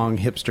thick, long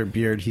hipster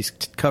beard. He's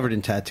covered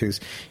in tattoos.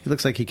 He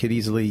looks like he could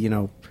easily,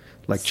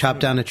 like chop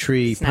down a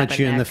tree, punch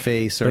you in the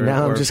face. But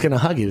now I'm just going to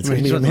hug you. It's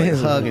going to be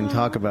amazing. Hug and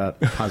talk about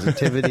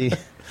positivity.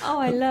 Oh,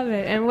 I love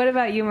it. And what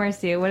about you,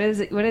 Marcia? What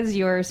is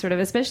your sort of,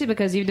 especially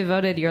because you've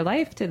devoted your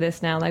life to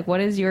this now, like, what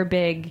is your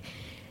big,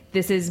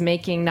 this is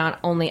making not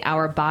only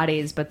our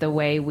bodies, but the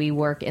way we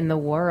work in the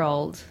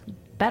world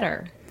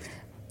better?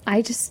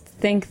 I just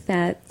think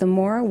that the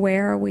more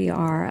aware we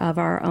are of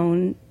our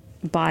own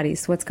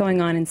bodies, what's going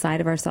on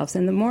inside of ourselves,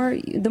 and the more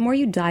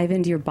you dive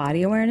into your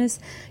body awareness,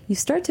 you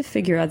start to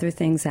figure other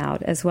things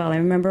out as well. I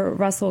remember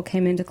Russell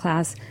came into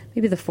class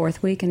maybe the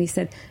 4th week, and he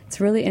said, it's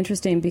really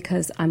interesting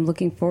because I'm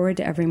looking forward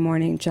to every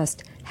morning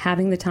just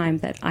having the time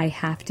that I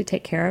have to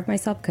take care of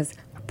myself, because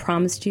I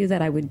promised you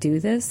that I would do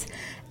this,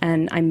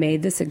 and I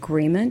made this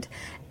agreement,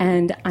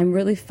 and I'm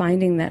really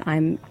finding that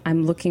I'm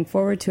looking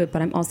forward to it,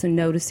 but I'm also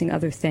noticing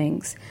other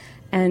things.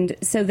 And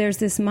so there's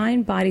this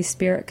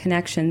mind-body-spirit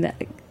connection that,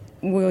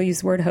 we'll use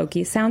the word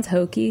hokey. It sounds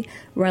hokey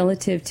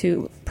relative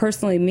to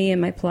personally me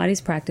and my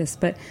Pilates practice,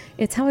 but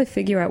it's how I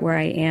figure out where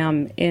I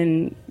am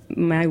in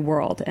my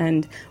world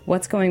and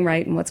what's going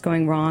right and what's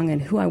going wrong and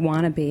who I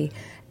want to be.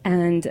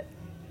 And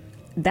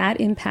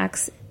that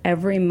impacts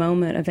every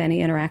moment of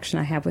any interaction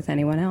I have with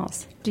anyone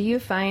else. Do you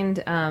find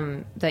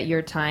that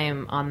your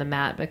time on the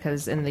mat,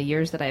 because in the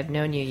years that I've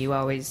known you, you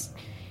always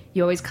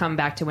come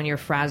back to when you're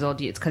frazzled,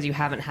 it's because you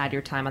haven't had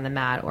your time on the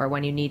mat, or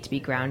when you need to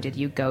be grounded,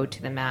 you go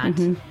to the mat.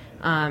 Mm-hmm.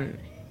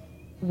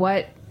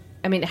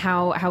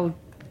 How,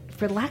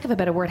 for lack of a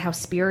better word, how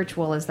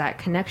spiritual is that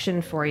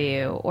connection for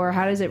you? Or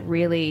how does it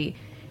really,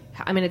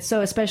 it's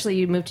so, especially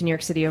you moved to New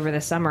York City over the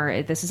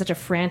summer. This is such a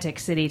frantic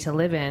city to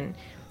live in.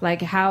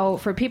 Like, how,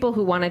 for people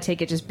who want to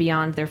take it just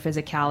beyond their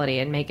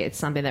physicality and make it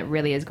something that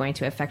really is going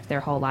to affect their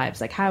whole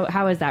lives, like,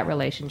 how is that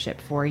relationship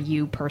for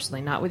you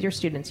personally, not with your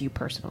students, you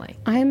personally?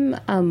 I'm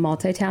a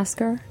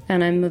multitasker,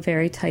 and I'm a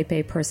very type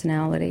A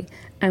personality.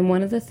 And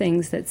one of the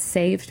things that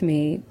saved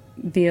me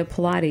via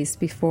Pilates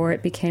before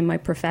it became my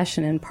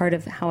profession, and part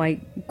of how I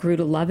grew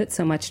to love it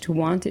so much, to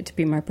want it to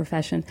be my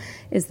profession,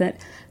 is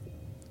that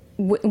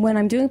when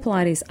I'm doing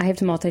Pilates, I have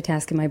to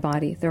multitask in my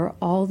body. There are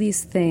all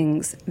these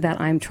things that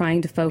I'm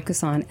trying to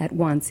focus on at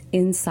once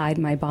inside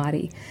my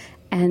body.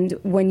 And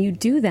when you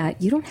do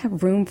that, you don't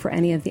have room for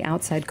any of the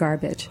outside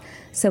garbage.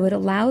 So it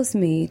allows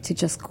me to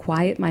just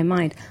quiet my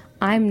mind.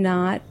 I'm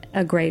not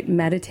a great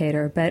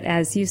meditator, but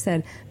as you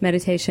said,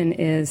 meditation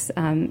is,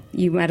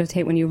 you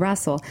meditate when you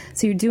wrestle.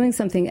 So you're doing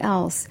something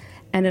else,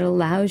 and it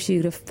allows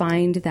you to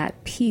find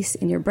that peace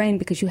in your brain,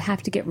 because you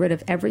have to get rid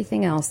of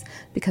everything else,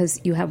 because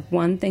you have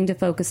one thing to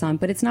focus on.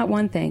 But it's not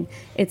one thing,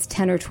 it's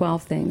 10 or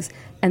 12 things.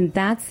 And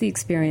that's the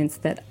experience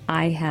that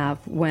I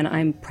have when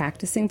I'm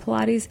practicing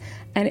Pilates.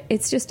 And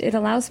it's just, it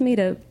allows me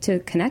to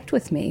connect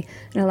with me.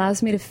 It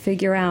allows me to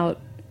figure out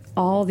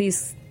all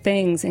these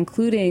things,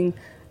 including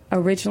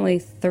originally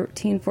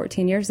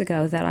 14 years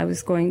ago that I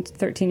was going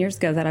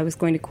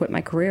to quit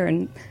my career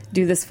and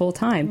do this full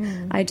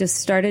time. I just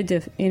started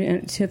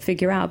to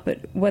figure out, but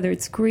whether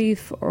it's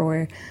grief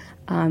or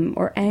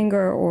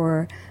anger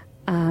or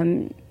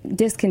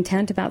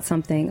discontent about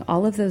something,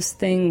 all of those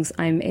things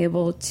I'm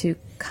able to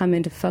come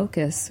into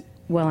focus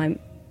while I'm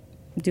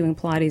doing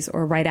Pilates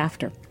or right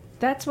after.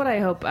 That's what I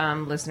hope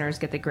listeners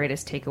get the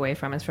greatest takeaway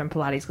from, is from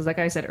Pilates. Because like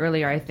I said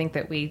earlier, I think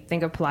that we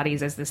think of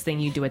Pilates as this thing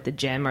you do at the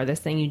gym, or this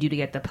thing you do to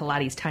get the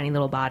Pilates tiny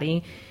little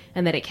body,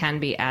 and that it can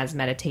be as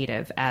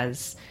meditative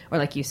as, or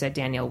like you said,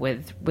 Daniel,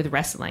 with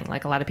wrestling.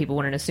 Like, a lot of people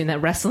wouldn't assume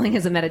that wrestling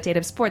is a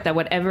meditative sport, that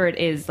whatever it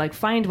is, like,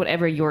 find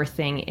whatever your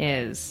thing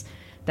is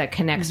that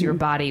connects your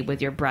body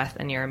with your breath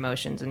and your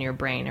emotions and your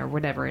brain, or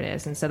whatever it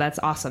is. And so that's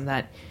awesome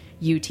that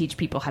you teach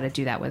people how to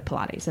do that with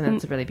Pilates, and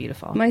that's really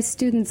beautiful. My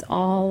students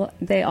all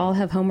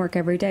have homework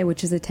every day,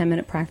 which is a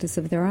 10-minute practice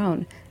of their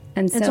own.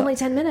 And so it's only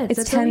 10 minutes.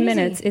 It's 10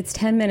 minutes. It's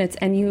 10 minutes,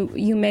 and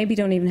you maybe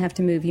don't even have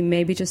to move. You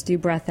maybe just do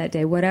breath that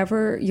day.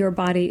 Whatever your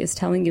body is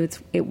telling you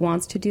it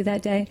wants to do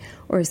that day,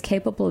 or is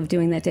capable of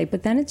doing that day.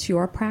 But then it's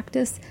your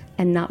practice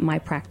and not my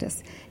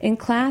practice. In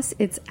class,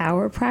 it's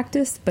our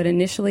practice, but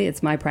initially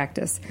it's my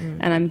practice,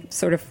 and I'm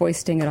sort of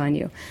foisting it on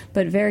you.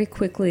 But very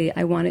quickly,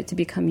 I want it to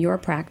become your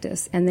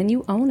practice, and then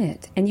you own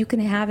it, and you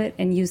can have it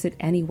and use it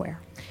anywhere.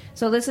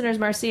 So listeners,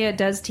 Marcia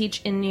does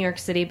teach in New York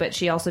City, but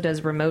she also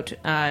does remote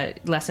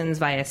lessons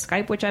via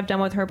Skype, which I've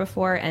done with her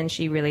before, and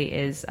she really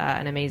is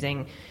an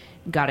amazing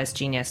goddess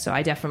genius. So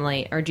I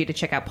definitely urge you to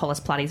check out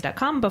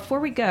PolasPilates.com. Before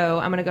we go,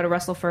 I'm going to go to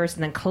Russell first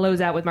and then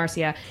close out with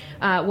Marcia.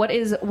 What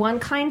is one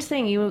kind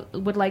thing you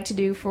would like to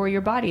do for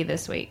your body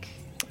this week?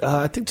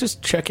 I think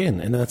just check in,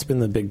 and that's been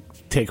the big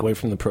takeaway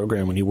from the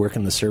program. When you work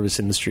in the service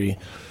industry,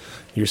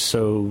 you're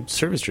so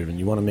service driven.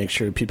 You want to make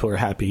sure people are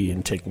happy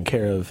and taken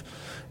care of,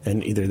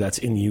 and either that's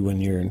in you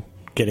when you're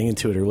getting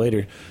into it or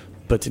later,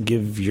 but to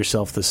give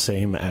yourself the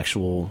same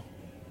actual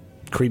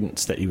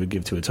credence that you would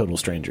give to a total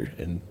stranger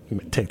and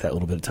take that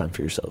little bit of time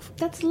for yourself.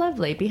 That's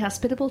lovely. Be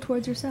hospitable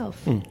towards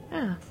yourself. What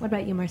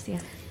about you, Marcia?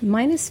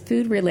 Mine is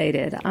food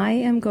related. I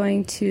am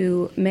going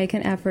to make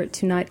an effort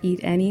to not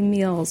eat any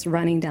meals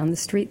running down the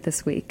street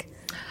this week.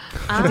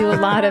 I do a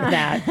lot of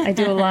that.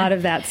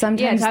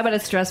 Sometimes, talk about a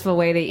stressful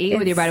way to eat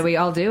with your body. We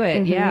all do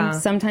it. Yeah.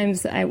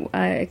 Sometimes,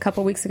 a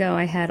couple weeks ago,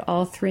 I had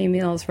all 3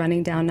 meals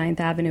running down 9th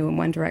Avenue in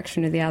one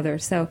direction or the other.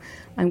 So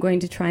I'm going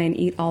to try and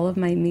eat all of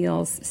my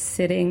meals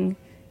sitting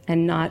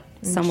and not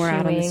somewhere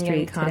out on the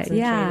street today.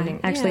 Yeah,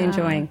 actually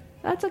enjoying.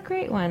 That's a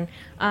great one.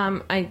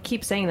 I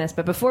keep saying this,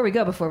 but before we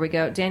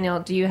go, Daniel,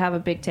 do you have a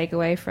big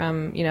takeaway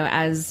from,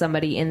 as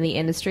somebody in the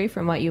industry,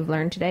 from what you've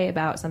learned today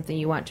about something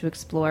you want to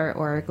explore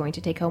or are going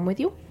to take home with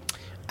you?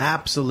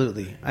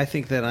 Absolutely. I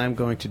think that I'm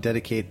going to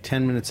dedicate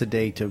 10 minutes a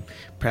day to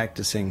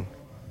practicing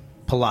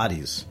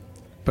Pilates.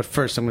 But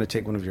first, I'm going to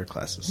take one of your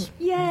classes.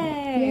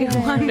 Yay!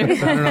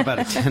 Wonderful. I don't know about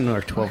a 10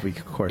 or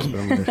 12-week course, but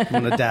I'm going to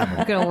dabble.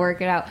 I'm going to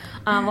work it out.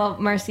 Well,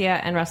 Marcia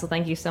and Russell,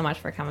 thank you so much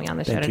for coming on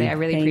the show today. I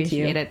really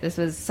appreciate it. This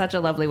was such a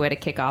lovely way to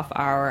kick off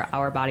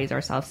our Bodies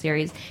Ourselves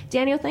series.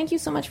 Daniel, thank you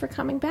so much for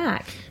coming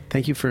back.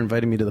 Thank you for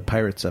inviting me to the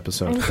Pirates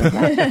episode.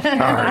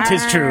 It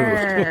is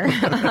true.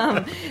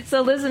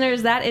 So,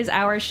 listeners, that is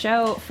our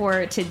show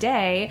for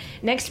today.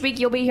 Next week,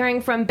 you'll be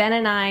hearing from Ben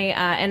and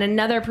I in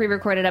another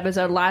pre-recorded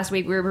episode. Last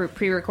week, we were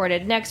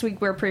pre-recorded. Next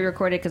week, we're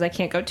pre-recorded because I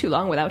can't go too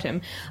long without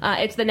him.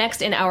 It's the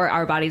next in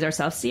our Bodies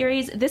Ourselves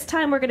series. This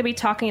time, we're going to be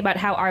talking about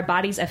how our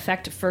bodies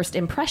affect first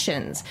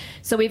impressions.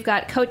 So we've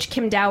got Coach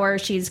Kim Dower.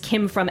 She's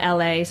Kim from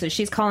LA, so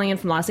she's calling in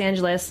from Los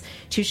Angeles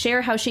to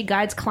share how she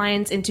guides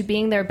clients into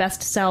being their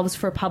best selves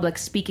for public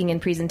speaking and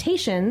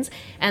presentations.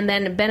 And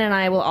then Ben and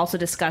I will also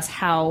discuss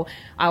how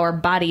our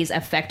bodies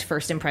affect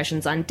first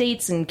impressions on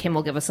dates, and Kim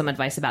will give us some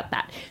advice about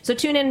that. So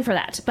tune in for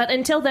that. But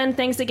until then,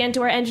 thanks again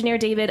to our engineer,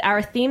 David.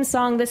 Our theme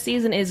song this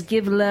season is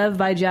Give Love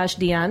by Josh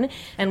Dillon,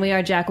 and we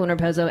are Jacqueline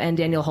Raposo and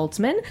Daniel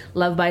Holtzman.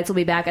 Love Bites will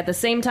be back at the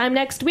same time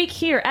next week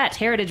here at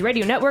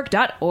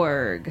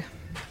heritageradionetwork.org.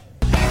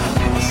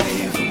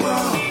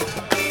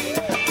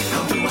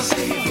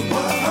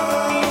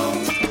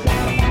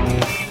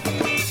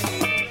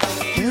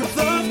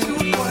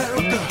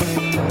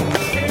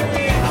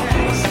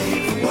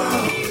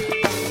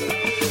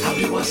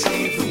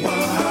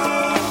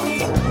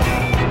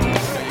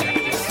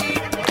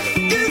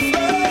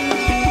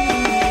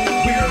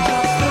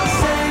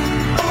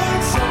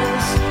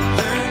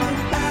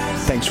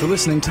 Thanks for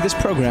listening to this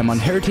program on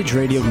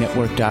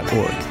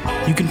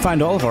heritageradionetwork.org. You can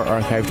find all of our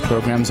archived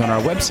programs on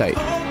our website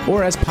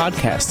or as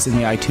podcasts in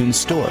the iTunes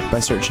Store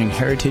by searching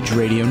Heritage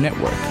Radio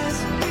Network.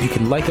 You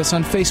can like us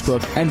on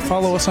Facebook and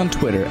follow us on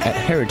Twitter at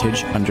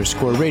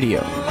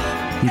 @heritage_radio.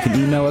 You can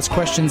email us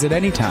questions at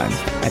any time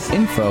at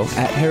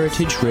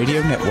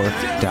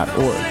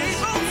info@heritageradionetwork.org.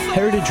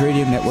 Heritage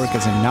Radio Network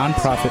is a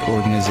non-profit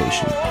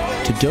organization.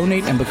 To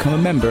donate and become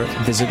a member,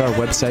 visit our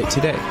website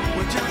today.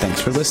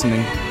 Thanks for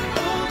listening.